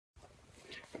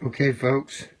Okay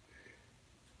folks,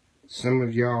 some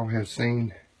of y'all have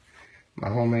seen my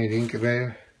homemade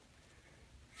incubator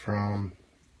from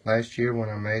last year when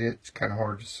I made it. It's kind of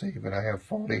hard to see, but I have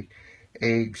 40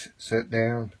 eggs set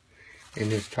down in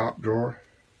this top drawer.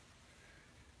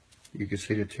 You can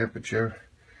see the temperature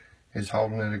is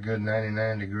holding at a good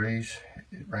 99 degrees.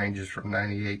 It ranges from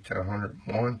 98 to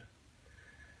 101.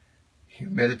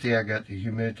 Humidity, I got the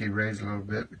humidity raised a little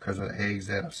bit because of the eggs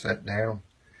that I set down.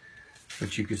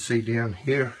 But you can see down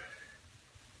here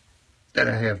that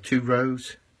I have 2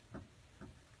 rows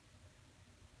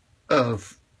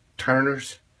of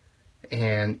turners,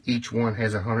 and each one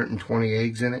has 120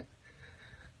 eggs in it.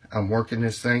 I'm working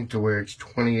this thing to where it's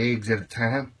 20 eggs at a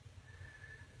time.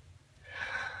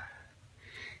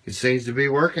 It seems to be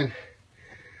working.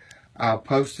 I'll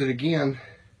post it again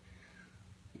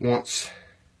once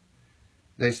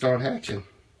they start hatching.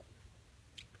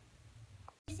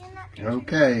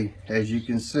 Okay, as you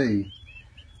can see,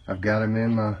 I've got them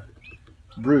in my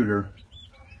brooder.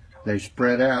 They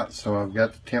spread out, so I've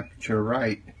got the temperature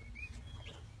right.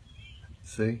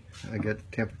 See, I got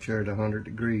the temperature at 100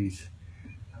 degrees.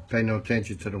 Pay no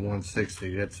attention to the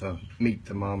 160. That's a meat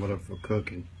thermometer for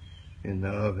cooking in the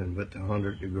oven, but the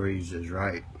 100 degrees is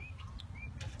right.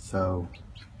 So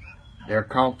they're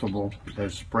comfortable. They're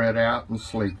spread out and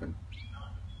sleeping.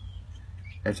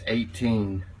 That's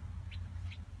 18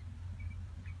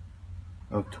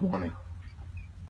 of 20.